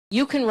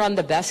You can run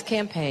the best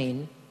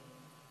campaign,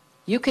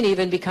 you can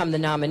even become the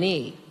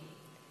nominee,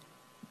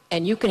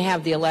 and you can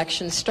have the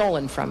election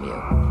stolen from you.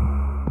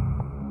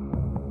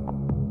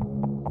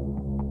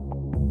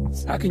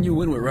 How can you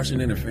win with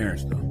Russian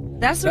interference, though?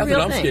 That's the real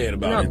what I'm thing. scared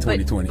about in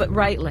 2020. But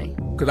rightly.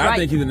 Because I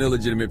think he's an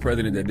illegitimate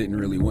president that didn't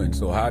really win.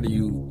 So how do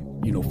you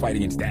fight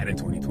against that in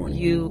 2020?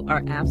 You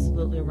are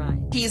absolutely right.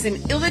 He's an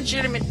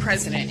illegitimate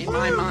president in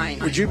my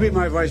mind. Would you be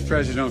my vice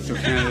presidential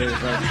candidate?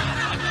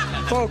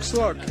 Folks,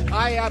 look,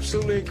 I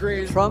absolutely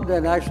agree. Trump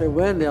didn't actually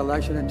win the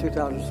election in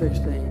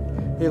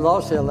 2016. He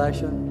lost the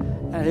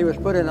election, and he was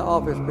put into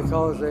office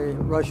because the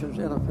Russians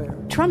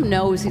interfered. Trump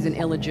knows he's an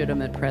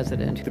illegitimate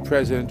president. The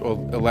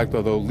president-elect,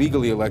 although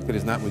legally elected,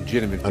 is not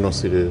legitimate. I don't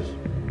see this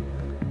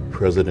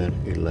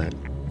president-elect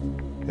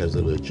as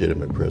a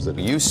legitimate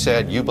president. You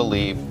said you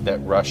believe that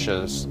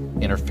Russia's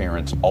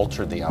interference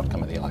altered the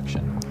outcome of the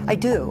election. I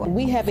do.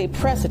 We have a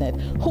president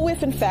who,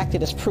 if in fact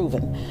it is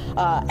proven,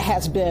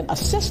 has been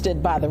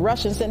assisted by the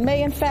Russians and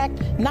may in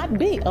fact not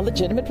be a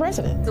legitimate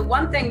president. The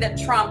one thing that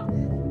Trump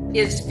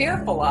is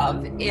fearful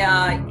of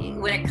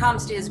when it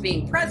comes to his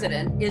being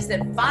president is that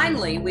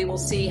finally we will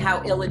see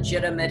how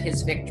illegitimate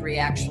his victory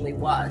actually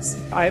was.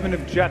 I have an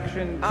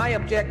objection. I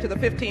object to the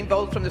 15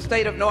 votes from the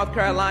state of North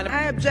Carolina.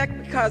 I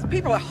object because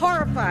people are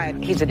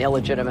horrified. He's an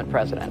illegitimate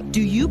president.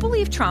 Do you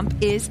believe Trump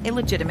is a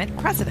legitimate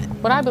president?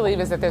 What I believe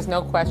is that there's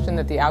no question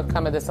that the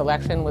outcome of this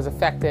election was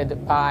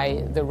affected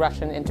by the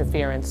Russian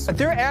interference.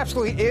 There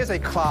absolutely is a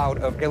cloud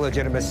of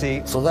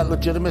illegitimacy. So that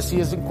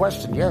legitimacy is in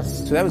question,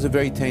 yes. So that was a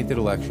very tainted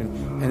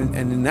election.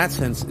 And in that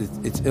sense,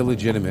 it's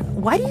illegitimate.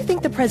 Why do you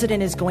think the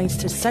president is going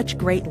to such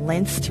great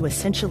lengths to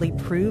essentially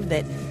prove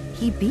that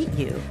he beat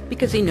you?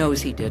 Because he knows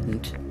he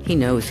didn't. He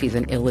knows he's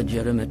an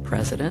illegitimate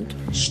president.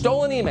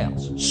 Stolen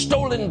emails,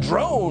 stolen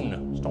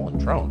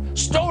drone,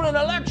 stolen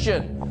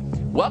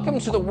election.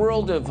 Welcome to the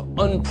world of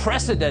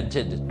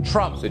unprecedented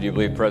Trump. So do you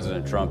believe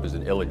President Trump is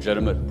an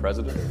illegitimate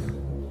president?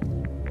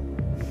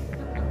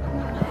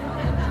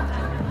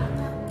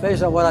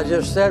 Based on what I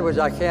just said, which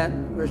I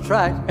can't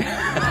retract.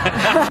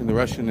 The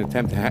Russian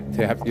attempt to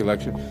have the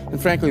election,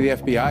 and frankly, the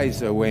FBI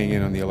is weighing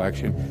in on the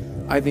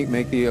election, I think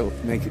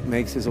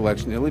makes his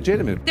election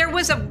illegitimate. There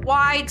was a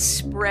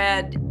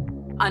widespread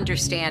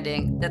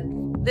understanding that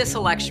this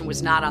election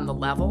was not on the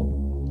level.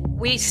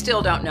 We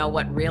still don't know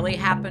what really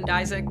happened,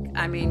 Isaac.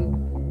 I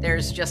mean,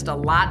 there's just a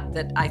lot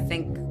that I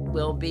think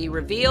will be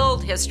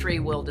revealed, history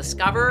will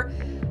discover,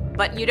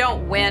 but you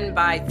don't win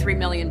by 3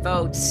 million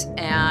votes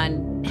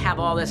and have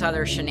all this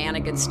other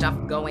shenanigan stuff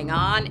going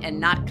on and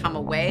not come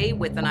away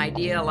with an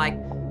idea like,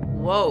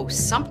 whoa,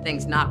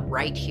 something's not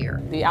right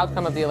here. The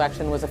outcome of the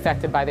election was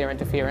affected by their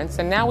interference,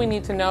 and now we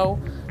need to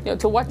know,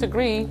 to what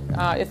degree,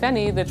 if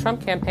any, the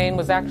Trump campaign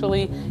was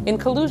actually in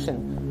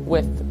collusion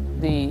with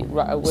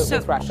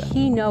with Russia.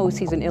 He knows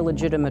he's an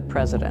illegitimate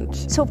president.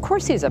 So of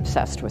course he's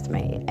obsessed with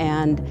me.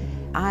 And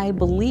I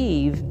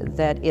believe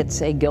that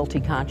it's a guilty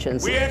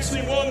conscience. We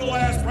actually won the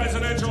last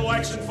presidential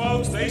election,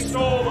 folks. They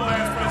stole the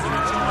last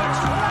presidential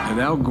election.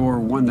 If Al Gore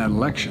won that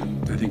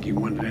election, I think he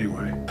won it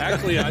anyway.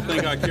 Actually, I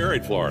think I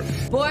carried Florida.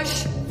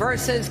 Bush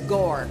versus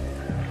Gore.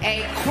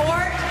 A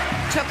court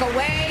took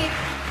away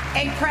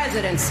a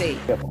presidency.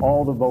 If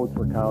all the votes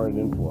were counted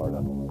in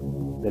Florida,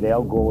 that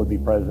Al Gore would be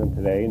president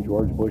today and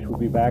George Bush would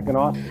be back in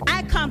office.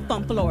 I come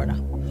from Florida,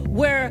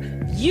 where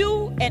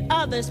you and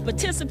others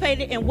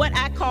participated in what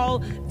I call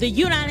the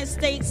United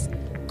States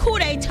coup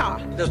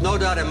d'etat. There's no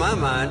doubt in my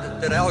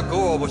mind that Al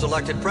Gore was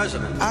elected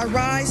president. I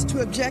rise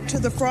to object to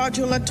the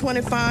fraudulent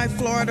 25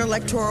 Florida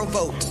electoral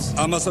votes.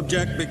 I must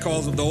object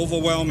because of the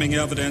overwhelming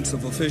evidence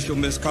of official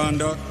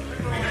misconduct,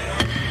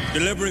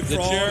 deliberate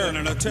fraud, and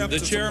an attempt to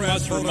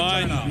suppress voter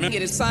turnout.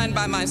 It is signed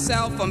by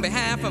myself on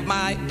behalf of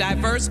my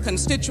diverse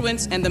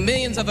constituents and the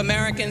millions of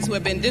Americans who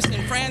have been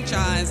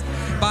disenfranchised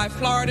by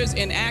Florida's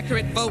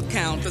inaccurate vote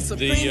count. The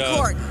Supreme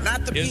Court,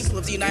 not the people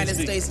of the United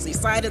States,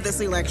 decided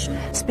this election.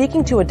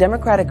 Speaking to a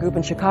Democratic group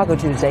in Chicago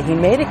Tuesday, he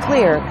made it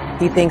clear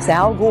he thinks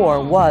Al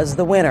Gore was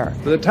the winner.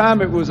 By the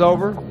time it was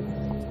over,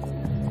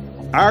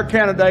 our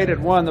candidate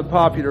had won the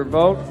popular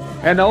vote,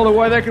 and the only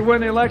way they could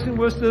win the election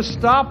was to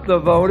stop the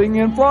voting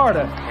in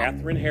Florida.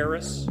 Catherine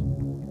Harris,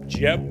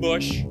 Jeb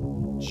Bush,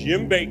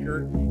 Jim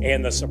Baker,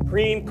 and the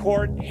Supreme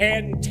Court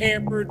hadn't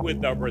tampered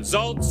with the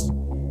results,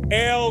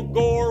 Al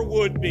Gore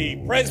would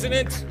be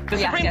president. The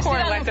Supreme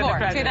Court elected the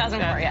president.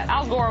 2004, yes.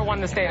 Al Gore won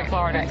the state of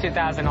Florida in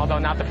 2000, although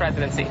not the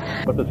presidency.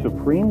 But the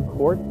Supreme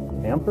Court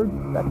tampered?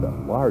 That's a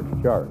large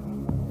charge.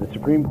 The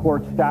Supreme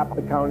Court stopped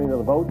the counting of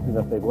the votes, and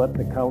if they'd let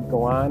the count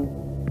go on,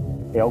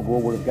 Al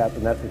Gore would have got the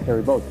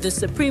necessary votes. The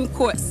Supreme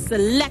Court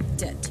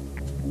selected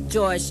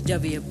George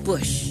W.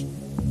 Bush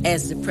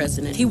as the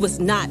president. He was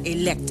not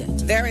elected.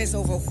 There is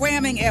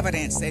overwhelming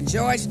evidence that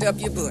George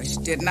W. Bush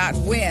did not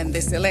win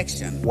this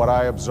election. What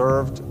I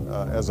observed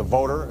as a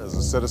voter, as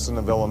a citizen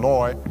of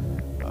Illinois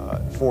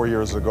 4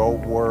 years ago,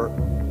 were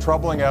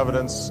troubling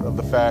evidence of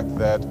the fact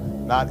that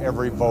not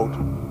every vote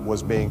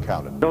was being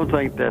counted. I don't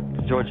think that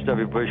George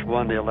W. Bush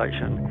won the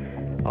election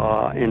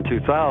in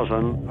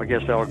 2000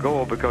 against Al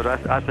Gore, because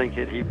I think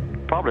he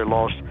probably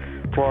lost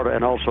Florida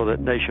and also that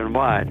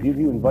nationwide. If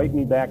you invite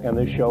me back on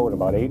this show in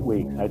about 8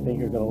 weeks, I think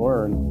you're going to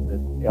learn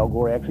that Al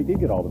Gore actually did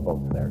get all the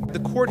votes there. The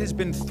court has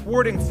been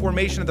thwarting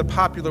formation of the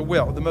popular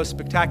will, the most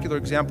spectacular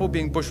example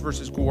being Bush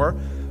versus Gore,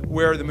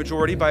 where the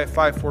majority, by a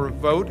 5-4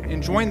 vote,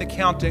 enjoined the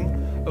counting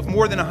of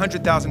more than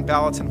 100,000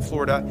 ballots in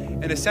Florida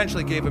and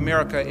essentially gave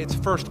America its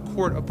first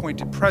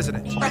court-appointed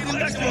president.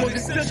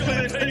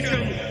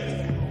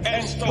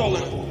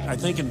 I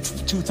think in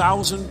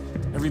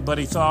 2000,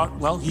 everybody thought,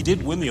 well, he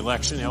did win the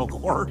election, Al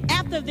Gore.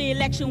 After the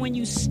election, when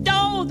you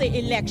stole the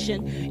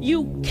election,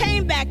 you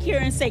came back here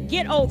and said,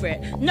 get over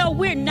it. No,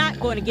 we're not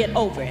going to get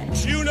over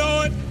it. You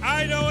know it,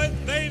 I know it,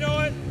 they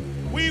know it.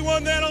 We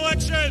won that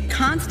election.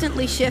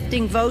 Constantly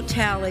shifting vote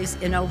tallies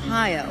in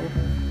Ohio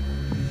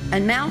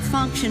and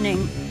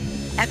malfunctioning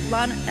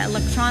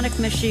electronic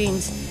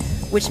machines,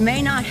 which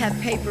may not have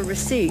paper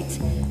receipts,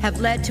 have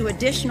led to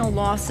additional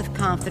loss of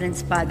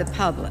confidence by the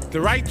public.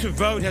 The right to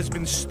vote has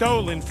been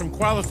stolen from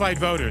qualified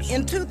voters.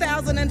 In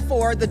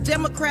 2004, the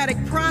democratic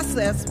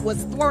process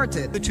was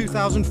thwarted. The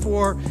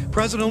 2004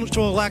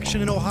 presidential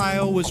election in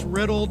Ohio was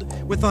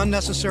riddled with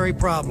unnecessary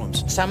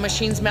problems. Some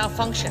machines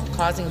malfunctioned,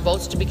 causing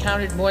votes to be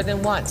counted more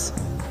than once,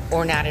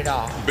 or not at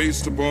all.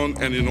 Based upon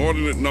an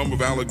inordinate number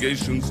of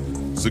allegations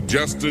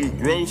suggesting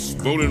gross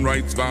voting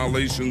rights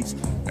violations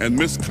and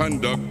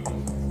misconduct,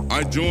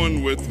 I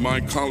join with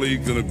my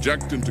colleagues in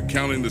objecting to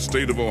counting the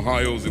state of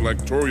Ohio's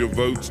electoral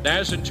votes.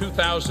 As in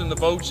 2000, the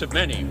votes of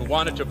many who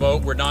wanted to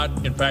vote were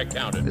not, in fact,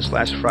 counted. This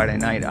last Friday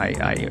night,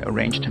 I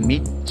arranged to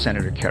meet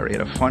Senator Kerry at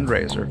a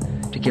fundraiser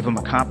to give him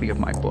a copy of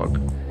my book.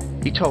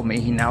 He told me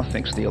he now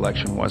thinks the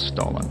election was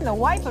stolen. The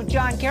wife of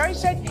John Kerry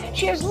said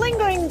she has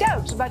lingering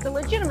doubts about the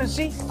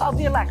legitimacy of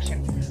the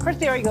election. Her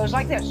theory goes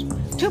like this.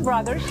 Two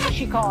brothers,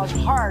 she calls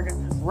hard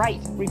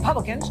right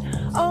Republicans,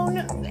 own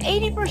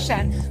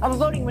 80% of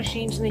voting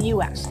machines in the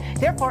U.S.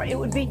 Therefore, it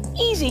would be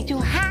easy to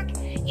hack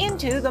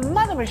into the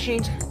mother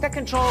machines that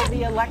control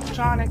the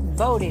electronic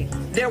voting.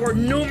 There were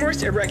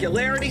numerous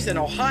irregularities in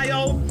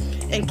Ohio,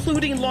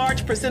 including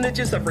large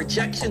percentages of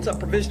rejections of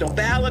provisional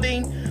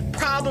balloting,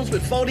 problems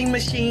with voting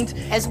machines.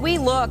 As we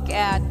look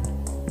at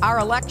our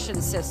election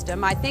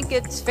system, I think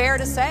it's fair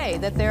to say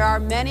that there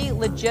are many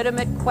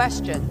legitimate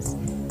questions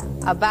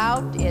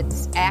about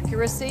its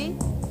accuracy,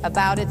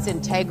 about its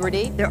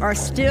integrity. There are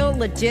still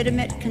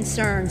legitimate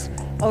concerns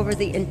over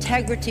the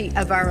integrity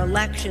of our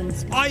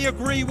elections. I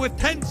agree with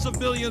tens of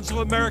millions of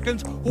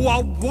Americans who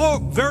are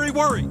very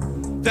worried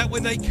that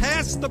when they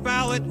cast the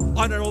ballot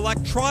on an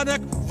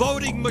electronic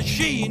voting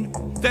machine,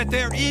 that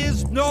there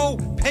is no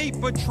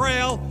paper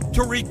trail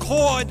to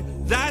record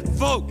that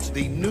vote.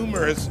 The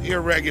numerous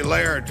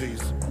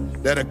irregularities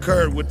that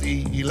occurred with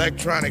the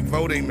electronic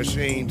voting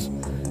machines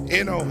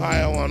in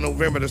Ohio on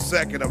November the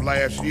 2nd of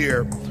last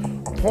year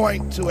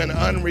point to an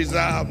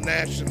unresolved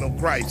national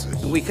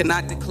crisis. We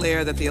cannot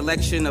declare that the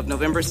election of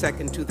November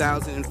 2nd,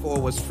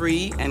 2004 was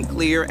free and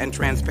clear and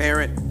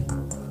transparent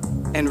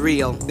and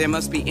real. There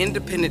must be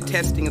independent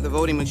testing of the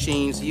voting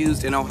machines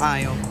used in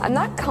Ohio. I'm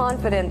not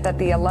confident that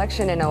the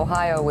election in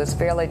Ohio was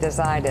fairly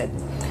decided.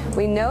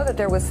 We know that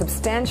there was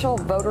substantial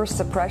voter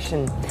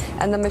suppression,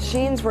 and the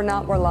machines were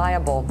not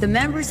reliable. The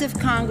members of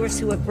Congress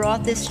who have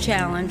brought this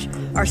challenge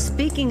are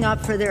speaking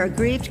up for their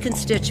aggrieved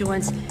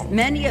constituents,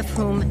 many of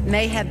whom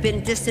may have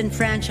been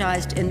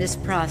disenfranchised in this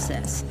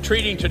process.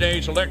 Treating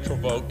today's electoral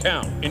vote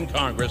count in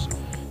Congress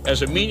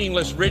as a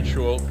meaningless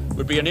ritual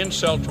would be an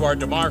insult to our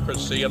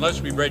democracy unless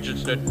we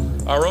registered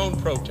our own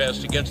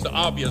protest against the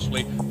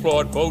obviously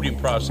flawed voting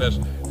process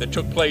that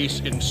took place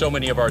in so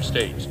many of our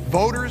states.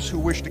 Voters who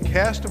wish to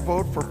cast a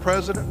vote for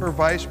president or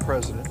vice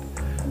president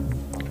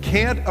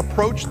can't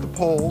approach the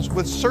polls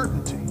with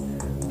certainty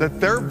that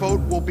their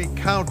vote will be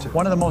counted.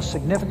 One of the most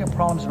significant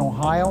problems in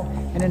Ohio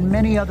and in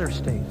many other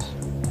states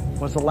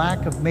was the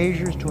lack of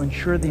measures to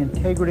ensure the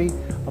integrity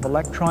of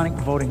electronic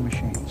voting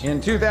machines. In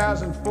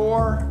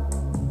 2004,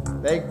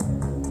 they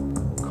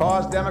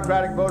caused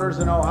Democratic voters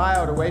in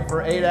Ohio to wait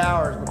for 8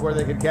 hours before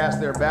they could cast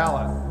their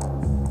ballot.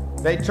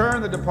 They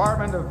turned the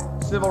Department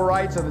of Civil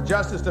Rights and the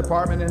Justice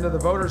Department into the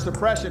voter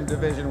suppression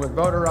division with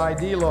voter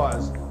ID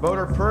laws,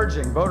 voter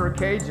purging, voter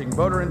caging,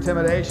 voter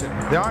intimidation.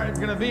 There aren't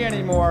going to be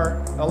any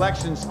more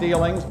election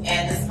stealings.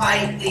 And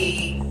despite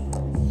the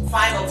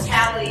final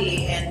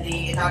tally and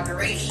the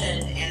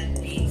inauguration and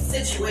the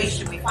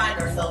situation we find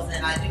ourselves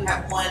in, I do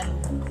have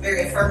one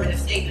very affirmative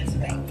statement to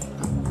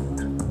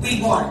make. We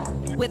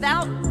won.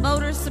 Without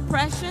voter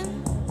suppression,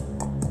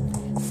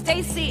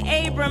 Stacey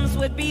Abrams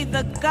would be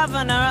the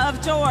governor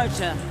of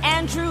Georgia.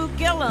 Andrew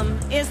Gillum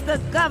is the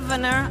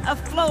governor of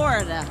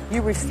Florida.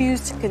 You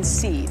refused to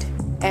concede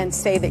and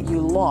say that you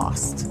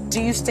lost. Do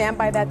you stand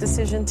by that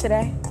decision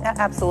today?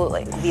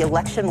 Absolutely. The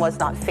election was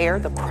not fair.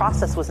 The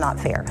process was not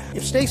fair.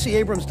 If Stacey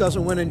Abrams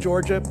doesn't win in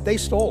Georgia, they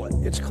stole it.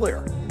 It's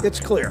clear. It's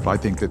clear. I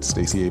think that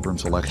Stacey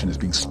Abrams' election is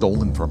being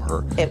stolen from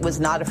her. It was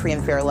not a free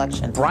and fair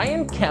election.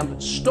 Brian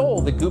Kemp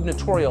stole the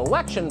gubernatorial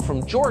election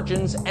from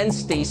Georgians and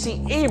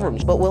Stacey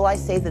Abrams. But will I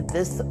say that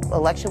this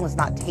election was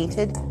not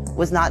tainted,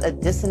 was not a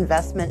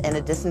disinvestment and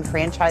a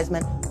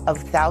disenfranchisement of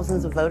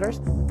thousands of voters?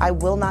 I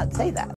will not say that.